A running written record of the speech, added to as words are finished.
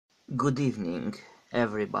Good evening,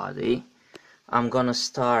 everybody. I'm gonna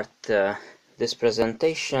start this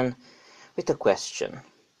presentation with a question.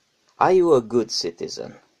 Are you a good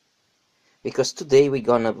citizen? Because today we're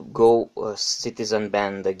gonna go citizen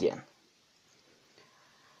band again.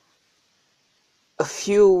 A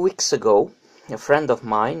few weeks ago, a friend of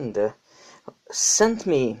mine sent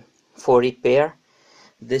me for repair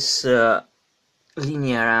this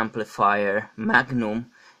linear amplifier Magnum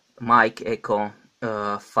Mike Echo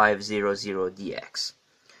 500DX.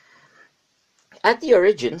 At the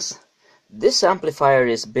origins, this amplifier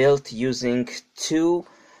is built using two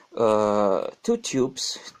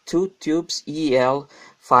tubes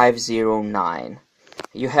EL509.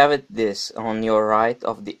 You have this on your right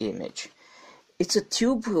of the image. It's a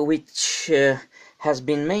tube which has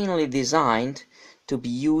been mainly designed to be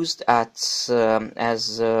used as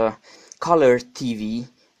color TV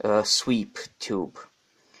sweep tube.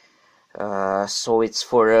 So it's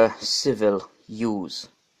for civil use.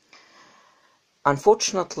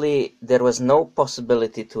 Unfortunately, there was no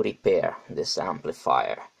possibility to repair this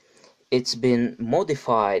amplifier. It's been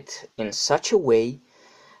modified in such a way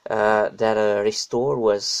that a restore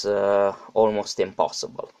was almost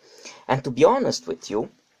impossible. And to be honest with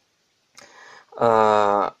you,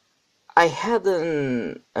 I had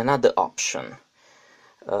another option.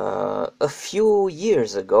 A few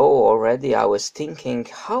years ago already I was thinking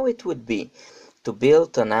how it would be to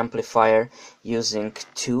build an amplifier using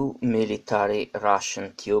two military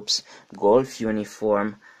Russian tubes, Golf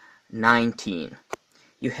Uniform 19.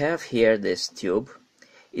 You have here this tube.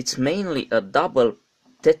 It's mainly a double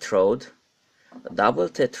tetrode,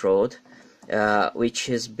 which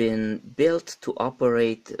has been built to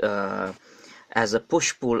operate as a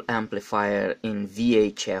push-pull amplifier in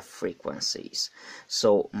VHF frequencies,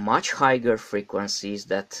 so much higher frequencies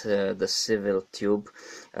than the civil tube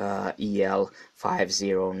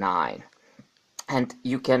EL509. And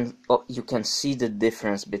you can see the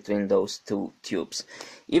difference between those two tubes.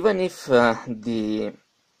 Even if the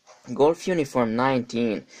Golf Uniform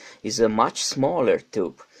 19 is a much smaller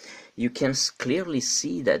tube, you can clearly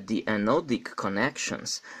see that the anodic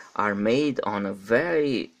connections are made on a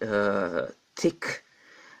very thick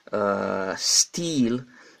steel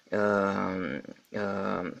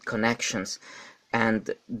connections,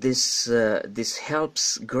 and this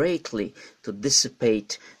helps greatly to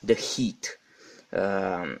dissipate the heat.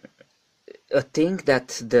 A thing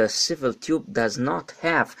that the civil tube does not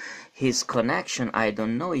have, his connection, I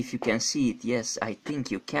don't know if you can see it. Yes, I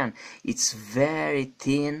think you can. It's very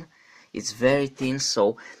thin. It's very thin,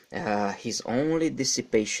 so his only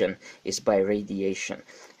dissipation is by radiation.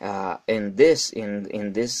 In this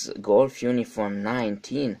Golf Uniform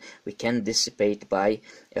 19, we can dissipate by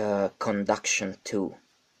conduction too.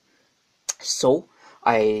 So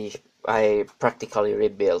I practically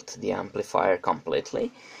rebuilt the amplifier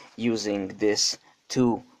completely using this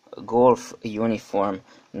two Golf Uniform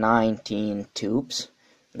 19 tubes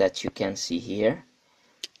that you can see here.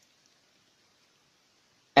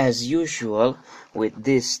 As usual with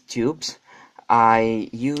these tubes, I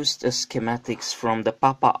used schematics from the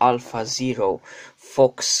Papa Alpha Zero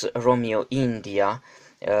Fox Romeo India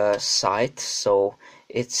site, so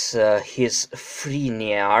it's his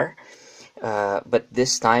Frenier, but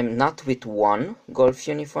this time not with one Golf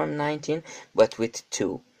Uniform 19, but with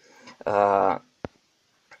two.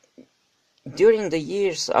 During the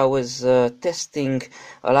years I was testing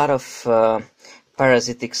a lot of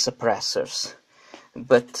parasitic suppressors.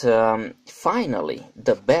 But finally,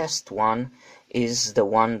 the best one is the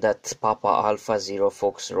one that Papa Alpha Zero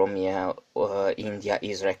Fox Romeo India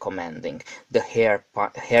is recommending, the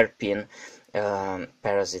hairpin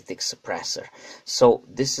parasitic suppressor. So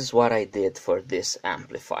this is what I did for this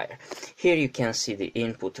amplifier. Here you can see the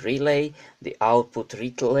input relay, the output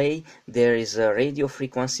relay. There is a radio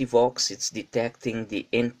frequency vox. It's detecting the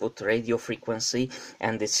input radio frequency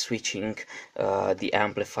and it's switching the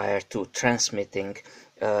amplifier to transmitting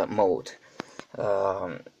mode.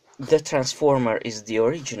 The transformer is the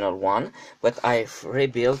original one, but I've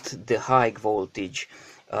rebuilt the high voltage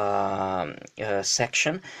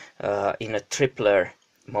section in a tripler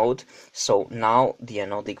mode, so now the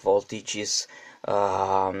anodic voltage is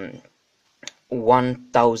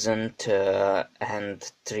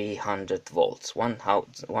 1300 volts,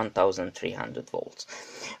 1300 volts.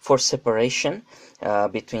 For separation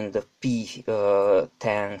between the P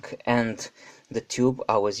tank and the tube,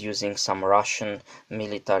 I was using some Russian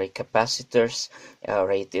military capacitors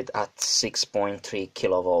rated at 6.3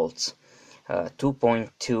 kilovolts. 2.2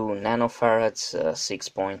 nanofarads,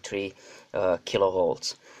 6.3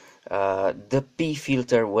 kilovolts. The P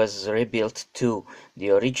filter was rebuilt too.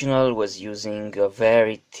 The original was using a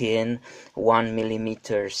very thin 1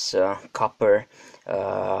 millimeters copper,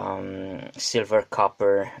 silver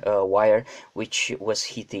copper wire, which was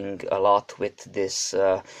heating a lot with this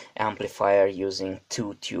amplifier using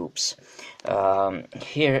 2 tubes.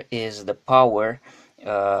 Here is the power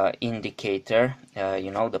indicator,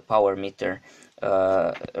 the power meter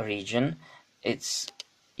region. It's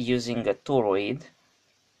using a toroid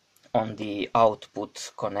on the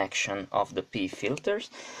output connection of the P filters,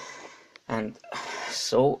 and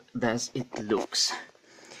so does it looks.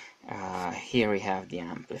 Here we have the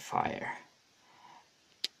amplifier.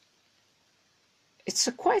 It's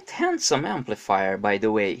a quite handsome amplifier, by the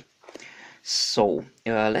way. So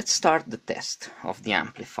let's start the test of the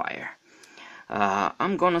amplifier.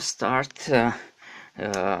 I'm gonna start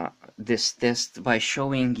this test by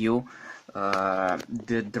showing you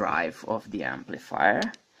the drive of the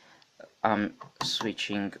amplifier. I'm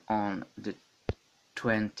switching on the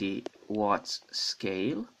 20 watts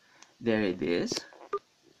scale. There it is.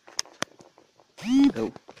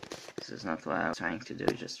 Oh, this is not what I was trying to do.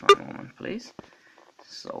 Just one moment, please.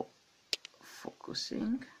 So,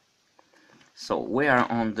 focusing. So we are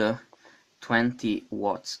on the 20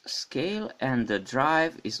 watts scale, and the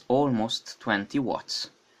drive is almost 20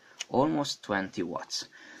 watts. Almost 20 watts.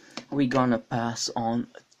 We're gonna pass on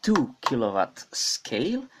 2 kilowatt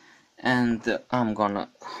scale, and I'm gonna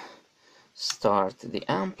start the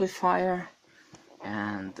amplifier,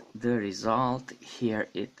 and the result here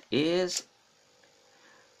it is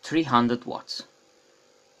 300 watts.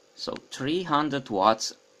 So 300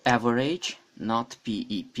 watts average, not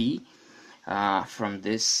PEP, from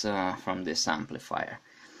this amplifier.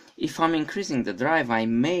 If I'm increasing the drive, I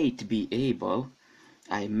may be able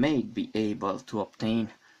to obtain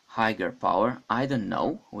higher power. I don't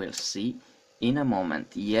know, we'll see in a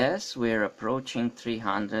moment. Yes, we're approaching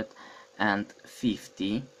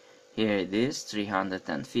 350. Here it is,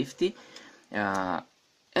 350,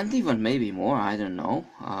 and even maybe more, I don't know.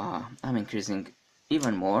 I'm increasing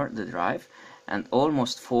even more the drive, and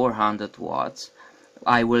almost 400 watts.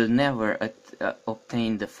 I will never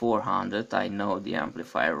obtain the 400, I know the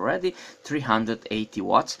amplifier already. 380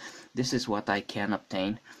 watts, this is what I can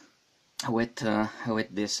obtain with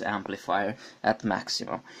this amplifier at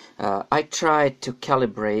maximum. I tried to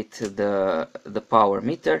calibrate the power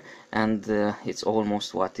meter, and it's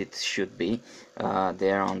almost what it should be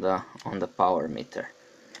there on the power meter.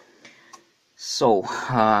 So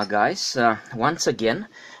guys, once again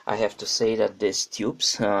I have to say that these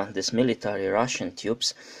tubes, these military Russian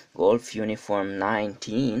tubes, Golf Uniform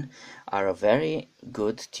 19, are a very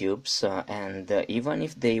good tubes, and even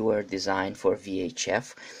if they were designed for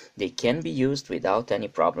VHF, they can be used without any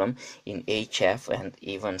problem in HF and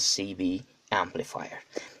even CB amplifier.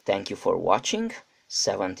 Thank you for watching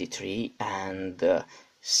 73, and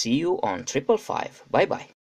see you on 555. Bye bye.